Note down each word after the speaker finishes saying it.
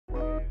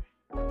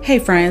Hey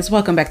friends,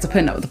 welcome back to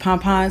Putting Up with the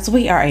Pompons.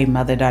 We are a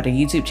mother-daughter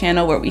YouTube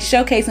channel where we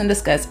showcase and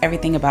discuss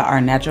everything about our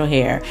natural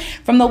hair,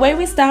 from the way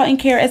we style and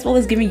care, as well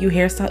as giving you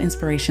hairstyle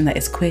inspiration that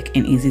is quick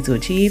and easy to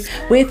achieve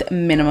with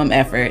minimum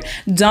effort.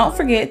 Don't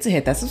forget to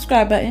hit that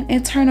subscribe button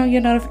and turn on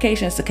your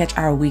notifications to catch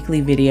our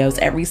weekly videos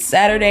every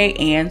Saturday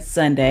and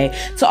Sunday.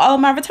 To all of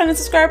my returning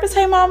subscribers,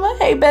 hey mama,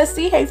 hey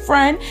bestie, hey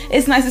friend,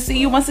 it's nice to see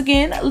you once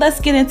again. Let's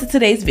get into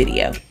today's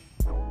video.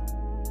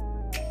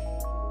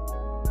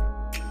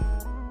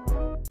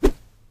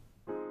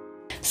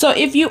 So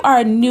if you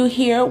are new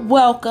here,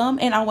 welcome,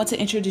 and I want to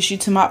introduce you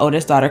to my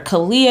oldest daughter,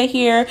 Kalia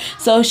here.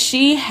 So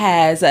she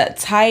has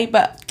type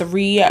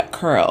 3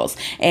 curls,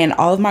 and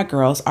all of my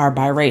girls are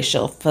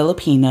biracial,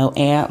 Filipino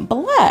and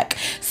black.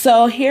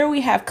 So here we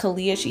have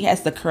Kalia. She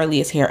has the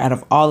curliest hair out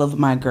of all of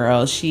my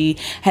girls. She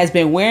has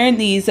been wearing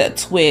these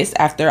twists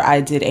after I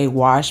did a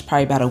wash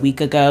probably about a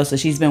week ago. So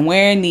she's been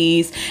wearing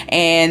these,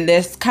 and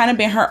this kind of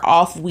been her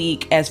off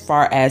week as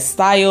far as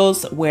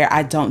styles, where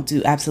I don't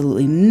do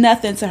absolutely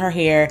nothing to her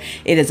hair.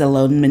 It is a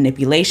low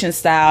manipulation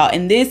style,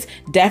 and this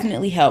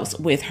definitely helps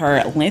with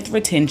her length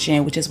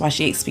retention, which is why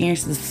she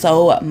experiences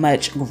so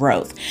much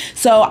growth.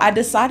 So I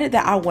decided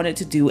that I wanted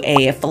to do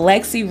a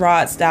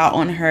FLEXIROD style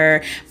on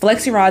her.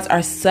 FLEXIRODs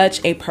are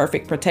such a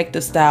perfect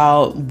protective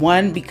style,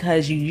 one,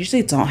 because you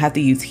usually don't have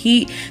to use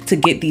heat to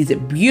get these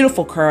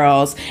beautiful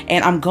curls,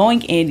 and I'm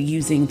going in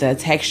using the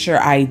Texture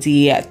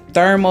ID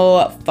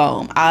thermal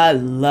foam. I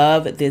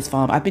love this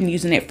foam. I've been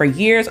using it for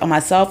years on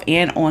myself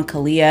and on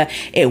Kalia.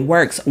 It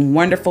works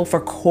wonderful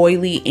for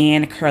coily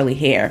and curly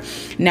hair.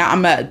 Now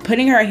I'm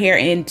putting her hair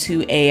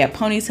into a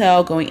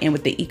ponytail, going in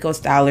with the Eco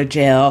Styler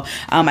gel.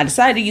 I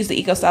decided to use the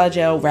Eco Styler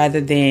gel rather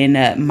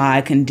than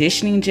my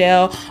conditioning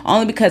gel,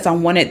 only because I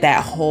wanted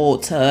that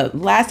hold to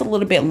last a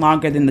little bit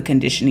longer than the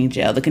conditioning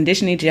gel. The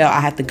conditioning gel, I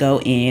have to go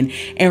in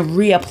and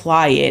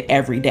reapply it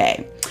every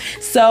day.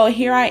 So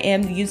here I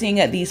am using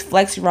these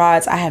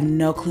FLEXIRODs. I have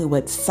no clue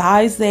what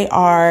size they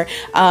are,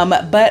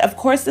 but of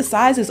course the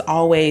size is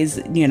always,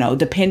 you know,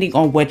 depending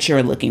on what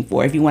you're looking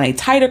for. If you want a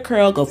tighter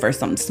curl, go for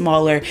something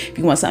smaller. If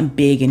you want something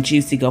big and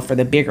juicy, go for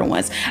the bigger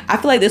ones. I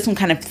feel like this one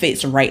kind of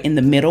fits right in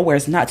the middle, where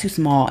it's not too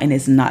small and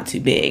it's not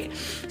too big.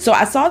 So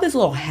I saw this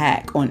little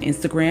hack on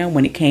Instagram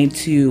when it came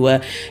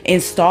to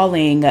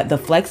installing the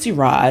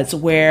FLEXIRODs,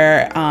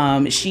 where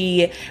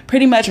she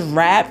pretty much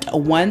wrapped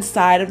one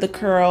side of the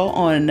curl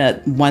on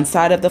one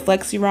side of the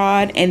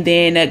FLEXIROD, and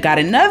then got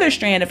another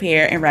strand of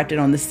hair and wrapped it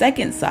on the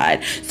second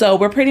side. So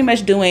we're pretty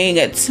much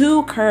doing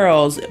 2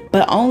 curls,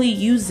 but only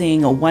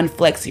using one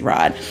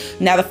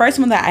FLEXIROD. Now the first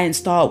one that I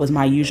installed was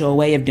my usual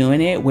way of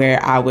doing it,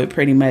 where I would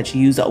pretty much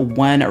use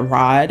one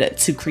rod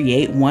to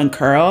create one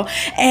curl.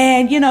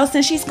 And you know,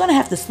 since she's gonna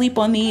have to sleep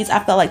on these, I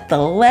felt like the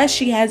less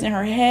she has in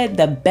her head,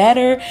 the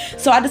better.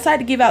 So I decided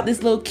to give out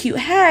this little cute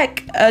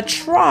hack a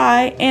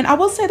try, and I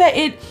will say that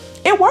it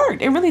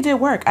worked. It really did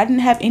work. I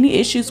didn't have any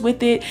issues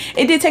with it.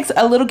 It did take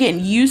a little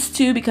getting used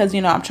to, because,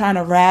 you know, I'm trying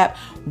to wrap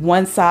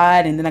one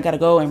side and then I got to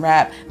go and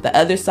wrap the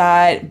other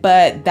side,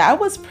 but that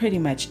was pretty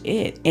much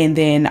it. And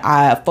then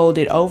I fold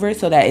it over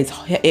so that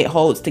it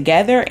holds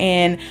together,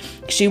 and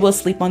she will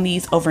sleep on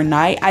these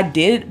overnight. I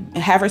did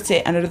have her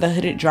sit under the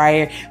hooded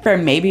dryer for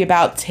maybe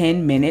about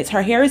 10 minutes.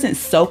 Her hair isn't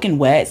soaking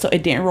wet, so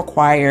it didn't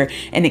require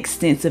an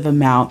extensive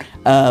amount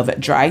of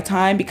dry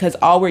time, because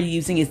all we're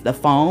using is the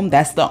foam.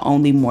 That's the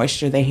only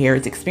moisture the hair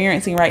is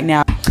experiencing right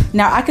now.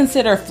 Now I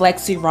consider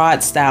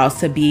FLEXIROD styles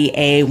to be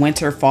a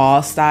winter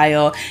fall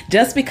style,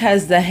 just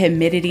because the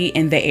humidity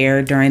in the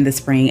air during the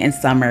spring and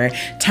summer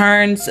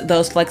turns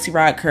those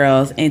FLEXIROD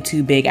curls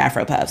into big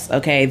Afro puffs.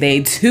 Okay, they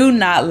do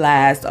not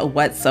last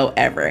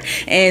whatsoever.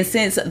 And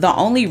since the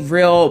only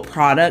real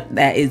product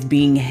that is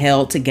being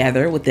held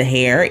together with the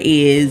hair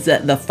is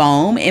the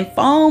foam, and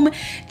foam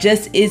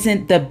just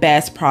isn't the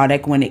best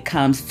product when it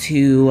comes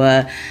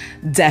to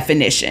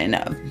definition.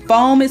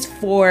 Foam is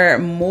for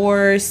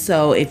more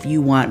so if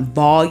you want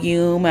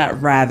volume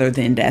rather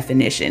than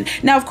definition.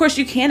 Now, of course,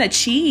 you can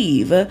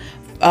achieve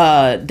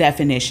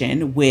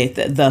definition with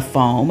the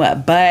foam,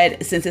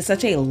 but since it's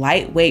such a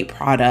lightweight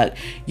product,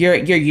 you're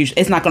usually,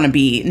 it's not going to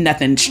be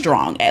nothing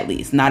strong, at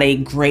least not a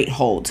great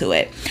hold to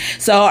it.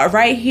 So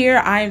right here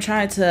I am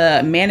trying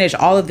to manage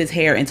all of this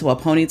hair into a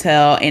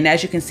ponytail, and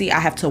as you can see, I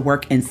have to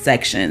work in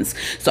sections.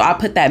 So I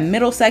put that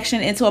middle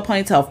section into a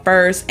ponytail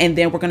first, and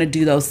then we're going to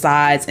do those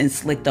sides and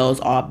slick those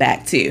all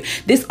back too.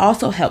 This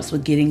also helps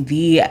with getting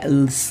the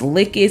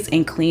slickest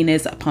and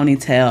cleanest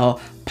ponytail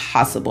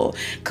possible.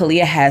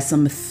 Kalia has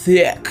some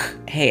thick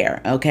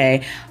hair,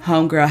 okay?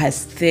 Homegirl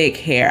has thick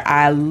hair.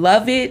 I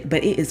love it,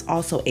 but it is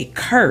also a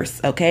curse,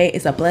 okay?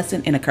 It's a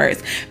blessing and a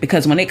curse,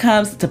 because when it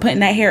comes to putting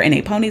that hair in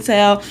a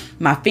ponytail,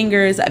 my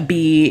fingers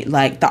be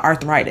like, the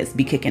arthritis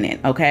be kicking in,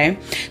 okay?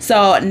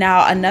 So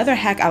now another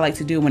hack I like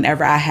to do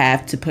whenever I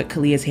have to put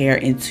Kalia's hair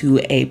into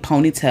a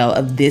ponytail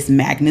of this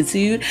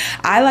magnitude,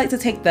 I like to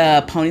take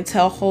the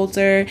ponytail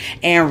holder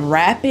and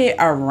wrap it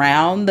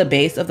around the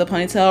base of the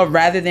ponytail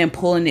rather than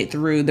pulling it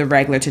through the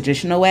regular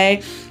traditional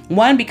way.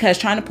 One, because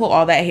trying to pull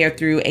all that hair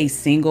through a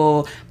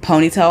single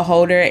ponytail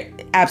holder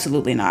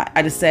Absolutely not.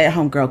 I just said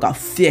homegirl got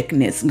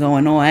thickness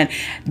going on.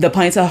 The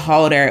ponytail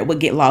holder would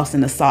get lost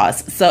in the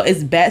sauce. So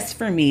it's best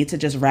for me to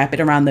just wrap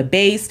it around the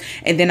base,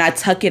 and then I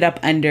tuck it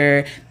up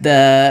under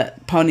the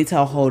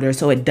ponytail holder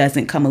so it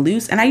doesn't come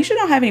loose, and I usually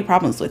don't have any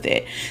problems with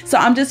it. So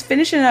I'm just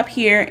finishing up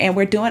here, and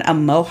we're doing a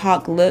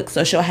mohawk look.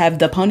 So she'll have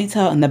the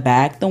ponytail in the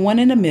back, the one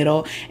in the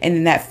middle, and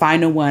then that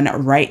final one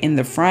right in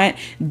the front,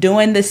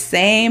 doing the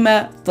same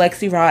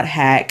FLEXIROD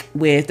hack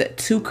with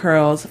 2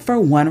 curls for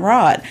 1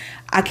 rod.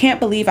 I can't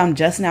believe I'm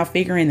just now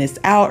figuring this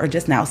out or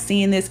just now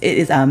seeing this. It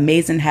is an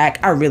amazing hack.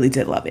 I really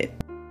did love it.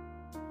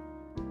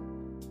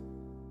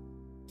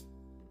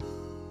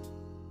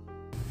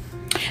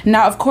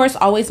 Now, of course,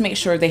 always make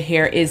sure the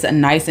hair is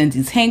nice and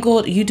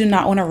detangled. You do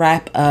not want to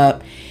wrap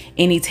up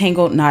any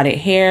tangled knotted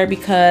hair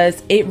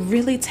because it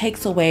really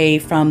takes away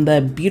from the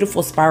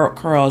beautiful spiral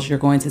curls you're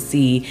going to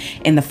see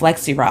in the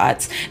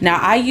FLEXIRODs. Now,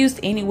 I used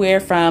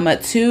anywhere from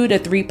 2 to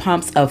 3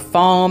 pumps of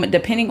foam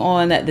depending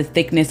on the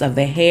thickness of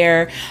the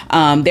hair.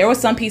 There were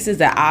some pieces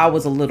that I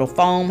was a little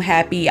foam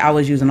happy. I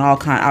was using all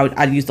kind.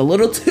 I used a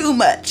little too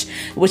much,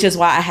 which is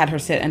why I had her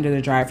sit under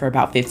the dryer for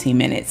about 15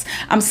 minutes.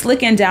 I'm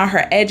slicking down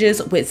her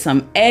edges with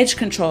some edge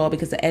control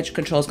because the edge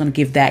control is going to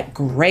give that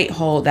great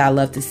hold that I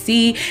love to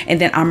see. And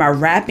then I'm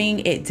wrapping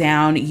it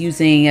down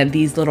using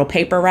these little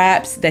paper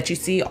wraps that you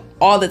see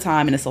all the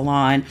time in the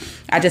salon.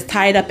 I just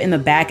tie it up in the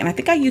back, and I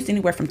think I used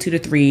anywhere from 2 to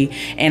 3,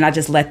 and I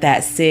just let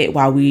that sit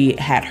while we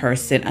had her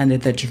sit under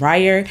the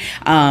dryer.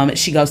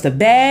 She goes to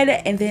bed,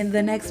 and then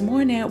the next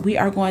morning we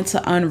are going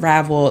to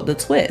unravel the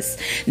twist.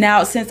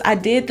 Now, since I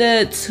did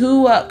the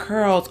 2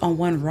 curls on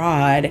 1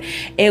 rod,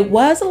 it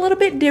was a little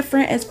bit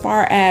different as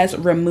far as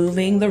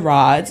removing the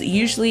rods.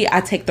 Usually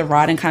I take the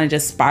rod and kind of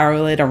just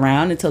spiral it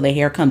around until the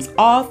hair comes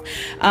off,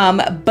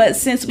 but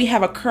since we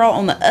have a curl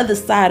on the other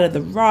side of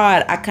the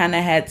rod, I kind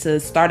of had to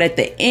start at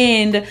the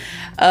end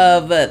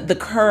of the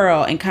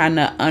curl and kind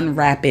of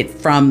unwrap it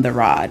from the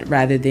rod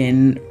rather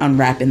than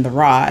unwrapping the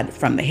rod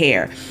from the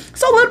hair.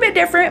 So a little bit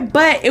different,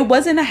 but it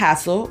wasn't a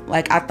hassle.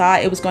 Like, I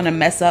thought it was going to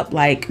mess up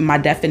like my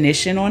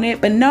definition on it,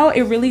 but no,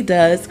 it really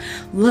does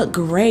look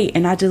great.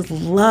 And I just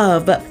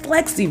love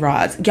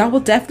FLEXIRODs. Y'all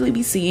will definitely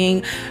be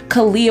seeing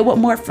Kalia with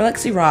more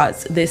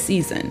FLEXIRODs this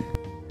season.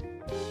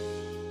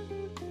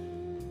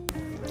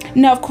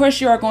 Now, of course,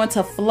 you are going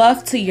to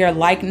fluff to your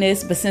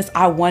likeness, but since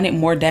I wanted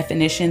more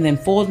definition than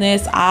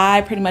fullness,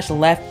 I pretty much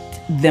left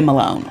them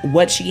alone.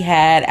 What she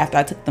had after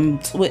I took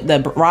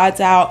the rods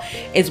out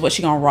is what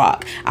she gonna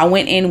rock. I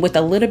went in with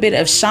a little bit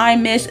of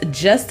shine mist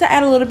just to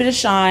add a little bit of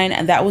shine,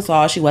 and that was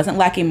all. She wasn't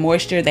lacking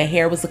moisture. The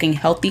hair was looking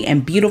healthy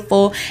and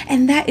beautiful,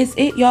 and that is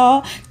it,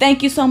 y'all.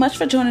 Thank you so much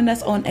for joining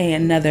us on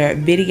another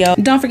video.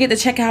 Don't forget to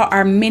check out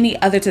our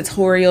many other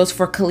tutorials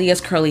for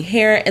Kalia's curly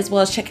hair, as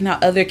well as checking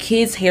out other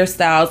kids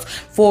hairstyles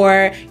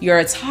for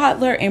your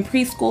toddler and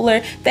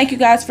preschooler. Thank you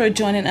guys for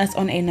joining us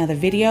on another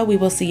video. We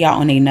will see y'all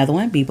on another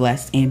one. Be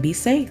blessed and be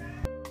safe.